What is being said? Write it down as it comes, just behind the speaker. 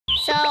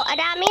So,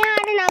 Adopt Me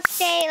had an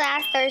update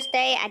last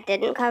Thursday. I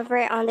didn't cover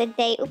it on the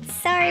day. Oops,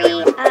 sorry.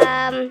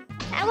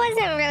 I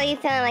wasn't really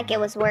feeling like it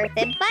was worth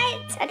it,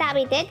 but Adopt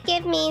Me did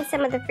give me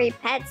some of the free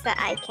pets that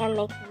I can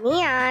make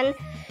neon.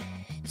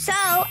 So,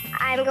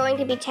 I'm going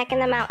to be checking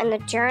them out in the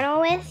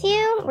journal with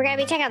you. We're going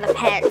to be checking out the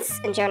pets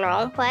in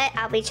general, but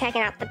I'll be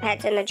checking out the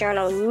pets in the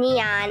journal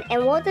neon,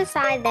 and we'll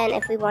decide then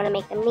if we want to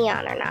make them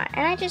neon or not.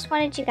 And I just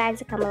wanted you guys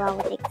to come along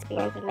with the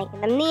experience of making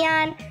them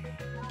neon,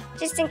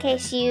 just in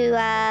case you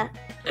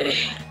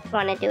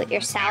want to do it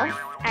yourself.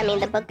 I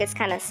mean, the book is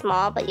kind of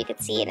small, but you could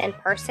see it in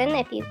person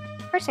if you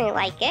personally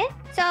like it.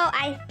 So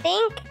I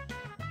think,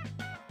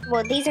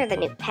 well, these are the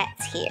new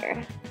pets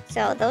here.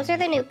 So those are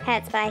the new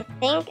pets, but I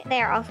think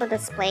they are also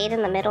displayed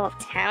in the middle of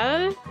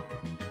town.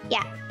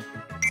 Yeah.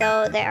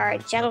 So there are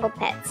jungle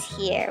pets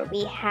here.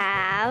 We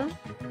have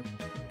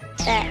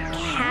the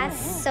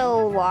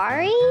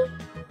cassowary,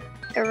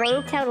 the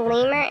ring-tailed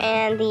lemur,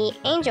 and the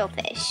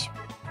angelfish.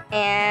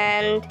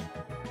 And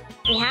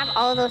we have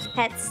all those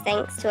pets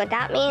thanks to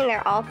Adopt Me, and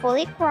they're all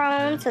fully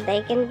grown, so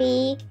they can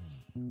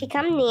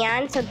become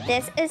neon. So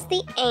this is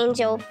the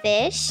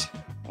angelfish.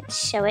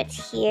 Let's show it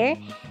here.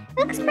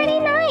 Looks pretty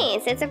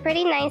nice. It's a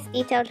pretty nice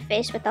detailed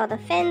fish with all the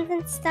fins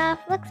and stuff.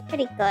 Looks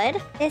pretty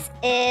good. This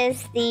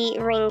is the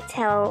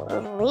ring-tailed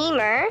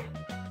lemur.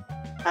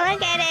 Oh,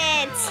 look at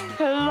it.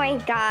 Oh my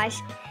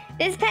gosh.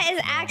 This pet is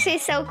actually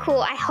so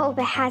cool. I hope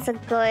it has a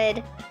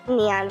good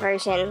neon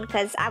version,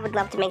 because I would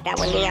love to make that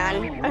one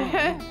neon.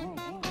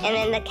 And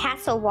then the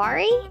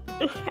cassowary.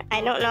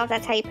 I don't know if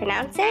that's how you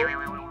pronounce it.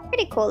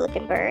 Pretty cool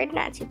looking bird.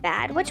 Not too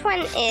bad. Which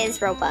one is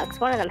Robux?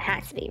 One of them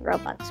has to be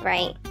Robux,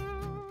 right?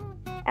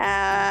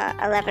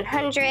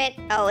 1100.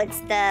 Oh, it's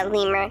the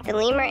lemur. The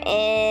lemur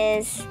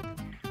is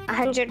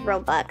 100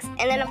 Robux.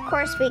 And then, of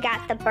course, we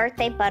got the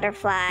birthday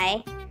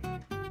butterfly.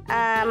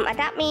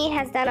 Adopt Me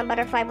has done a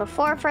butterfly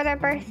before for their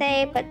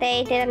birthday, but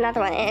they did another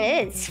one,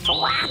 and it's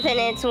flapping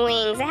its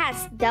wings. It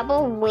has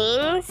double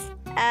wings.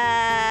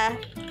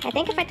 I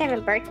think if I type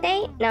in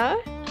birthday,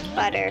 no?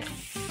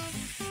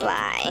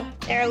 Butterfly.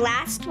 Their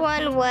last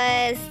one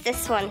was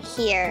this one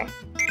here.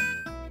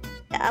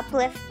 The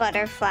uplift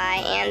butterfly,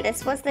 and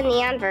this was the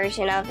neon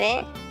version of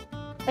it,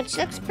 which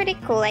looks pretty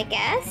cool, I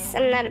guess.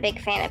 I'm not a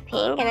big fan of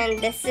pink. And then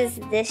this is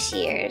this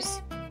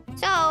year's.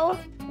 So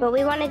what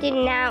we want to do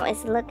now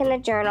is look in the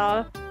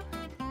journal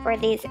for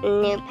these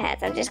new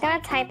pets. I'm just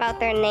gonna type out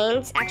their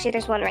names. Actually,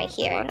 there's one right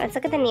here. Let's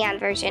look at the neon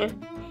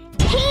version.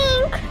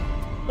 Pink!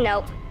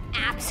 Nope,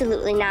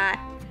 absolutely not.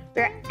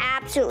 We're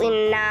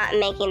absolutely not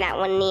making that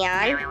one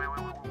neon.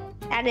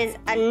 That is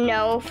a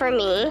no for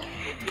me.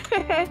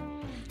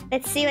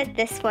 Let's see what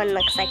this one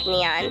looks like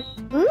neon.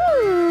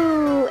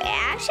 Ooh, it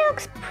actually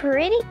looks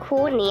pretty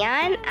cool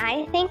neon.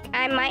 I think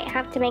I might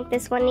have to make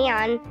this one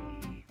neon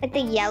with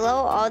the yellow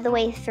all the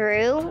way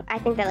through. I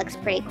think that looks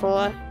pretty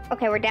cool.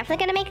 Okay, we're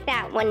definitely gonna make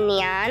that one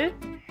neon.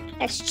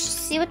 Let's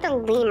see what the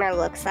lemur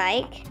looks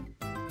like.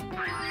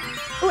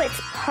 Ooh,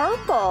 it's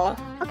purple.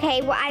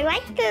 Okay, well, I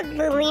like the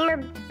lemur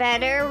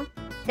better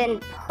than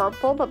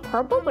purple, but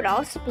purple would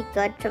also be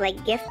good to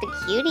like gift a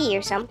cutie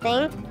or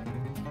something.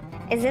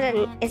 Is it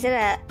a,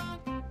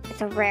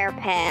 it's a rare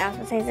pet. I was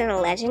gonna say, is it a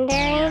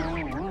legendary?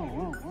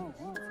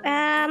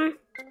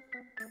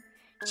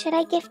 Should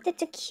I gift it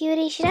to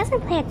Cutie? She doesn't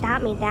play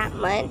Adopt Me that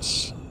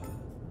much.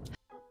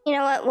 You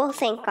know what? We'll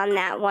think on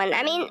that one.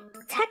 I mean,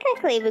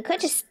 technically, we could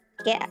just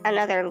get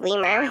another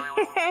lemur.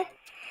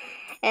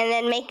 And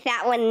then make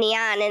that one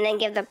neon and then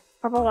give the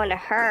purple one to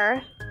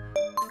her.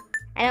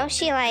 I know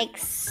she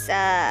likes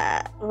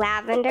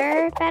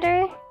lavender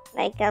better.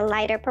 Like a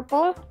lighter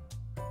purple.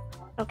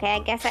 Okay, I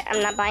guess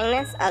I'm not buying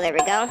this. Oh, there we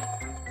go.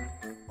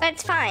 But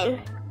it's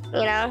fine,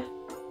 you know.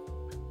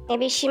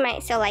 Maybe she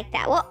might still like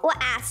that. We'll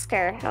ask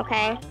her,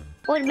 okay?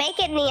 We'll make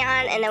it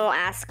neon and then we'll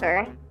ask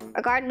her.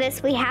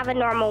 Regardless, we have a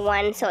normal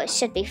one, so it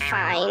should be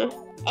fine.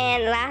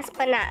 And last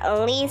but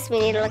not least, we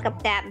need to look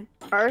up that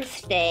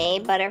birthday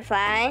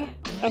butterfly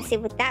and see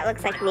what that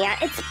looks like neon.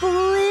 It's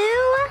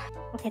blue.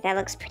 Okay, that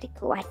looks pretty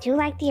cool. I do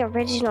like the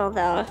original,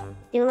 though.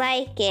 Do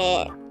like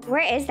it.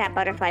 Where is that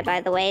butterfly, by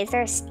the way? Is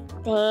there a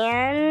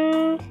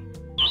stand?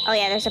 Oh,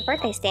 yeah, there's a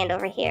birthday stand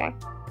over here.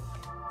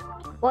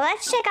 Well,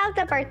 let's check out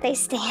the birthday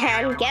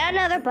stand. Get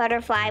another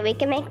butterfly. We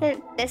can make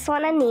this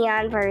one a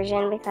neon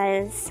version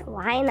because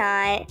why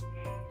not?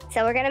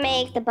 So we're going to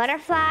make the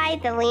butterfly,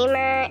 the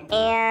lemur,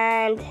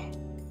 and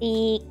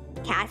the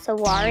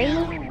cassowary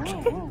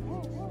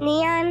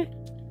neon.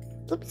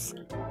 Oops.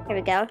 Here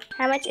we go.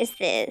 How much is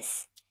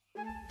this?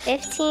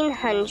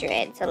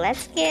 1,500. So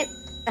let's get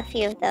a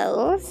few of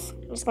those.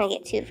 I'm just going to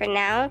get 2 for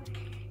now.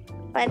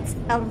 Let's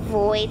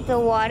avoid the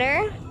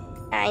water.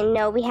 I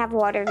know we have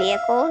water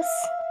vehicles.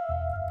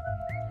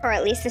 Or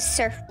at least a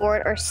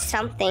surfboard or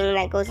something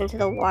that goes into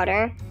the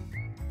water.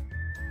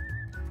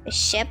 The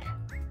ship.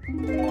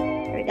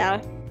 There we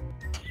go.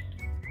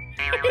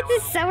 This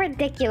is so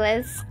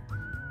ridiculous.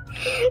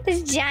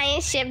 This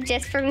giant ship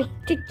just for me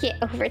to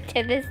get over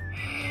to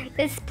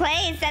this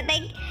place that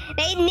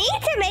They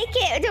need to make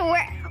it to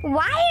where...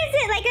 Why is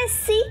it like a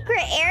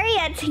secret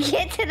area to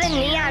get to the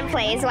neon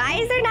place? Why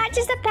is there not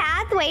just a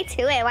pathway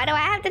to it? Why do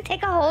I have to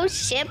take a whole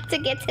ship to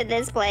get to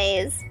this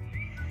place?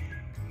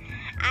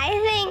 I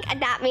think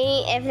Adopt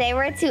Me, if they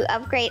were to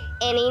upgrade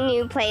any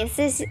new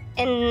places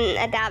in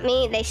Adopt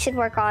Me, they should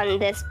work on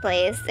this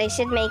place. They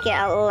should make it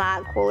a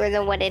lot cooler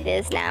than what it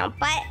is now.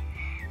 But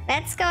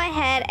let's go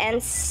ahead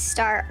and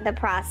start the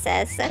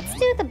process. Let's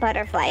do the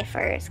butterfly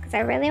first, because I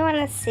really want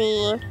to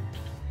see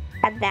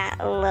how that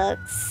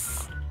looks.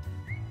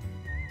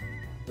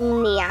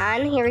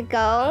 Neon, here we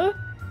go.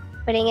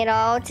 Putting it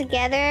all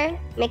together,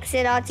 mix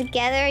it all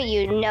together.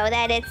 You know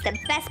that it's the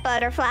best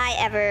butterfly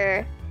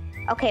ever.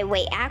 Okay,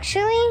 wait,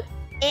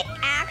 it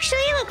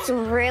actually looks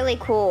really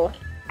cool.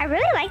 I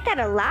really like that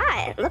a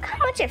lot. Look how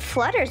much it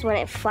flutters when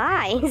it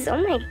flies. Oh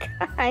my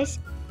gosh.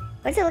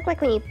 What does it look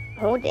like when you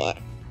hold it?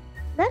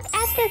 Look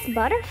at this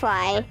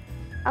butterfly.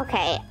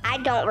 Okay, I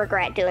don't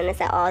regret doing this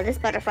at all. This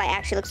butterfly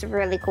actually looks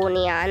really cool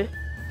neon.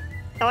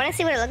 I want to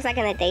see what it looks like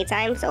in the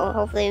daytime, so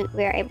hopefully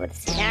we're able to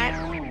see that.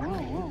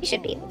 We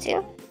should be able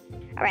to.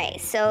 Alright,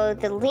 so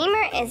the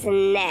lemur is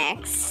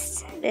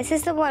next. This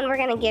is the one we're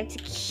gonna give to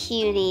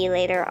Cutie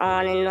later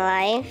on in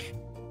life.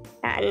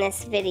 Not in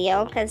this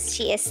video, because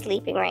she is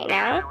sleeping right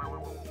now.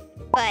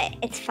 But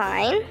it's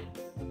fine.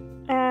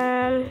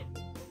 Let's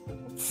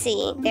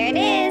see. There it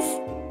is.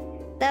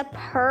 The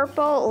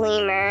purple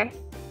lemur.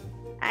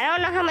 I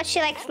don't know how much she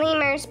likes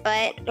lemurs,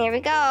 but here we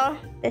go.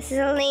 This is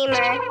a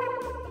lemur.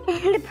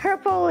 The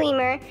purple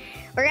lemur.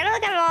 We're gonna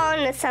look at them all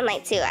in the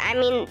sunlight too. I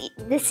mean,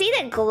 to see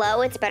the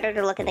glow, it's better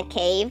to look in the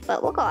cave,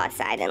 but we'll go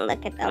outside and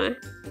look at them.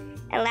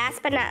 And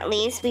last but not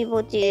least, we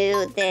will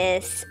do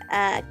this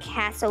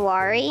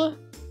cassowary.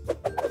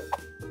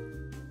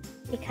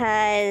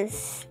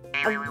 Because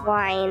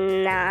why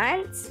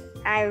not?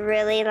 I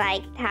really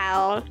liked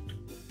how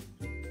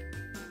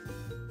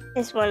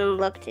this one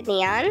looked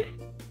neon.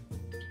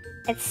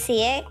 Let's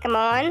see it, come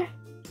on.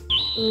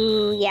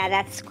 Ooh, yeah,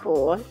 that's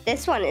cool.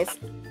 This one has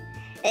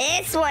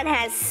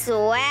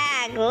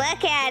swag.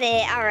 Look at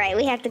it. All right,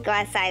 we have to go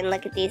outside and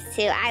look at these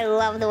two. I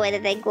love the way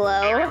that they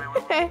glow.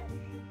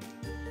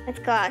 Let's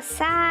go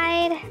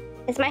outside.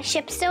 Is my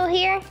ship still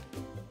here?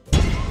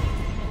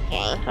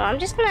 Okay, well, I'm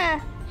just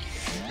gonna...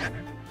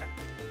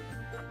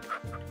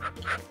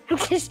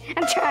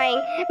 I'm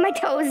trying. My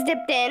toes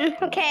dipped in,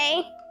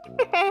 okay?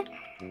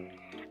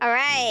 All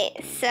right,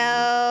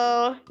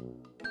 so...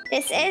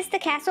 This is the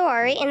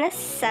cassowary in the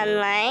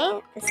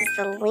sunlight. This is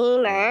the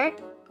lemur.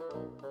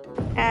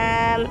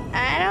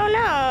 I don't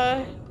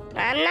know.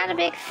 I'm not a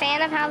big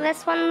fan of how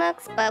this one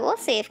looks, but we'll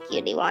see if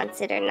Cutie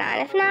wants it or not.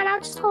 If not, I'll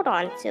just hold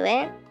on to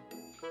it.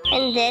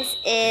 And this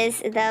is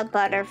the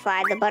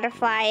butterfly. The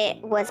butterfly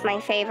was my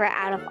favorite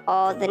out of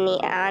all the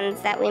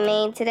neons that we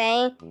made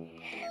today.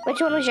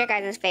 Which one was your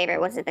guys' favorite?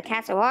 Was it the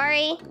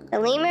cassowary, the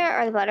lemur,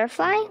 or the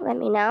butterfly? Let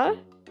me know.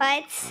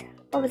 But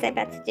what was I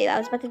about to do? I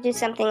was about to do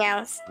something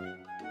else.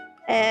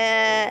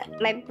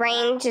 My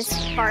brain just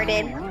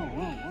farted,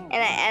 and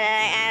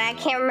I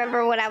can't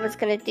remember what I was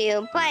gonna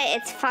do, but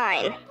it's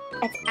fine.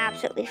 It's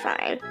absolutely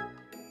fine.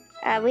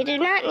 We do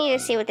not need to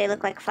see what they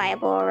look like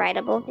flyable or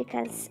rideable,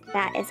 because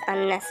that is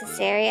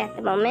unnecessary at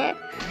the moment.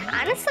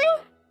 Honestly,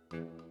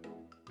 can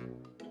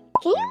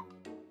you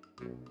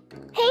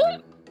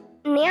paint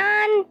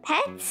neon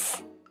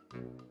pets?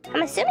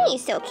 I'm assuming you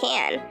still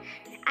can.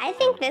 I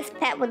think this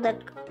pet would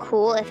look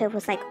cool if it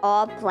was like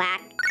all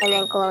black and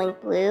then glowing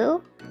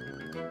blue.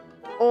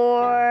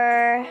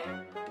 Or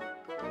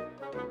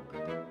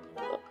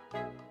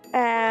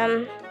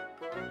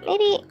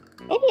maybe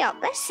all,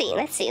 let's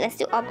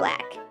do all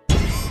black.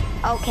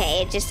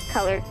 Okay, it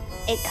colored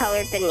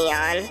the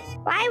neon.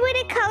 Why would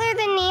it color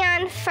the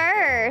neon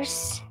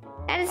first?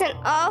 That is an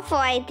awful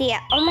idea.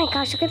 Oh my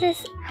gosh, look at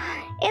this.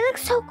 It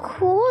looks so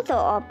cool though,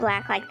 all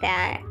black like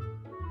that.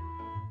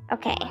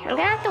 Okay, I'm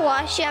gonna have to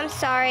wash you, I'm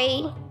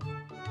sorry.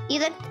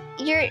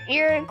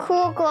 You're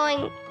cool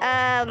glowing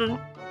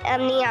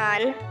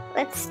neon.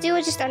 Let's do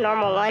just a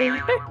normal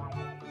one.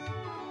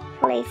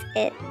 Place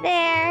it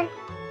there.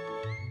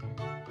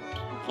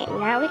 Okay,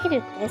 now we can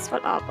do this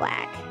one all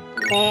black.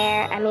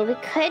 There. I mean, we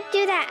could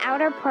do that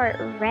outer part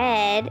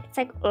red. It's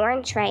like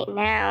orange right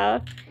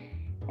now.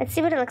 Let's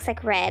see what it looks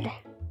like red.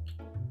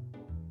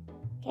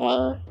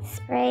 Okay,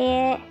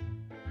 spray it.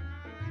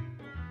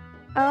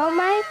 Oh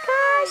my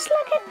gosh,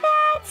 look at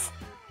that!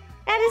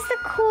 That is the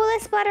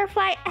coolest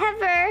butterfly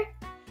ever.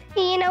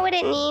 You know what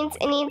it needs?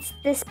 It needs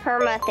this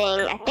perma thing.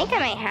 I think I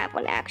might have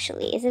one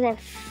actually. Is it in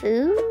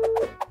food?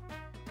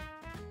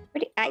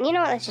 You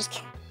know what? Let's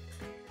just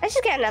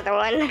get another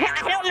one.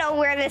 I don't know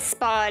where this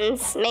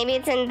spawns. Maybe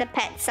it's in the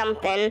pet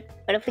something.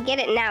 But if we get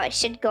it now, it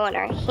should go in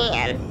our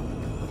hand.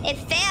 It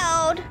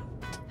failed.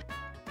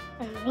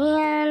 Oh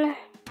man,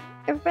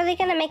 they're really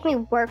gonna make me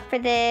work for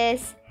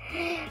this.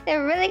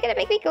 They're really gonna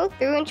make me go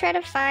through and try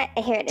to find.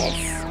 Here it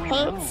is.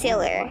 Paint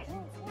sealer.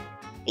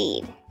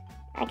 Feed.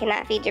 I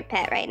cannot feed your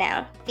pet right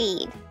now.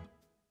 Feed.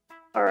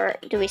 Or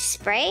do we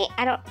spray?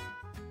 I don't...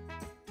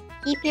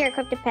 Keep your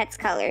equipped pet's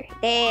color.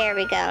 There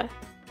we go.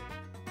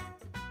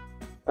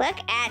 Look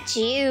at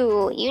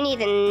you. You need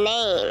a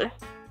name.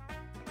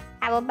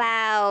 How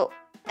about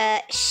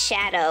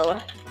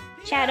Shadow?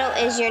 Shadow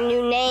is your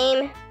new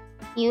name.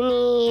 You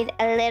need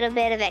a little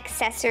bit of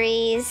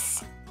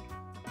accessories.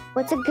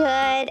 What's a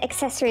good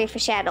accessory for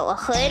Shadow? A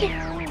hood?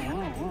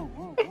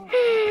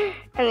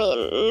 I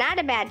mean, not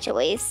a bad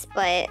choice,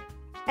 but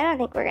I don't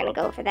think we're gonna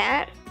go for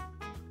that.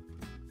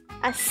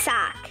 A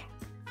sock.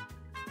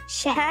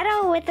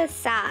 Shadow with a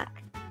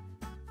sock.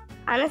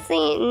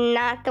 Honestly,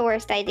 not the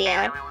worst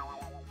idea.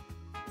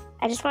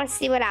 I just want to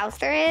see what else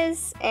there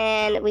is,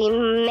 and we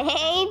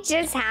may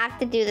just have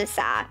to do the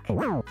sock.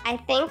 I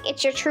think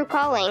it's your true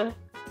calling.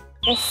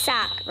 This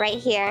sock right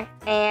here.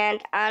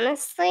 And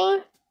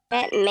honestly,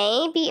 that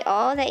may be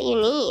all that you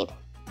need.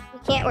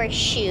 You can't wear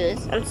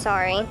shoes. I'm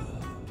sorry.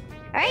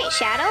 Alright,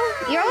 Shadow.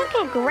 You're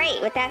looking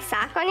great with that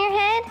sock on your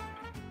head.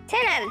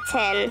 10 out of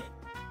 10.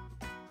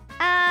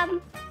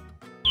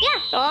 Yeah,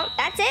 well,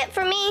 that's it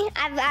for me.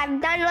 I've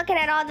done looking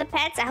at all the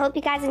pets. I hope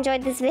you guys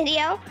enjoyed this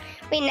video.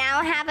 We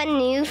now have a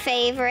new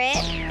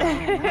favorite.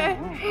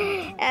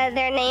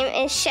 Their name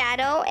is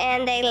Shadow,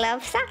 and they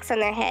love socks on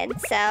their head.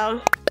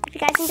 So, if you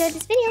guys enjoyed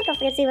this video, don't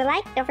forget to leave a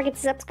like. Don't forget to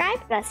subscribe,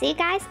 and I'll see you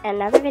guys in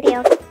another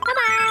video.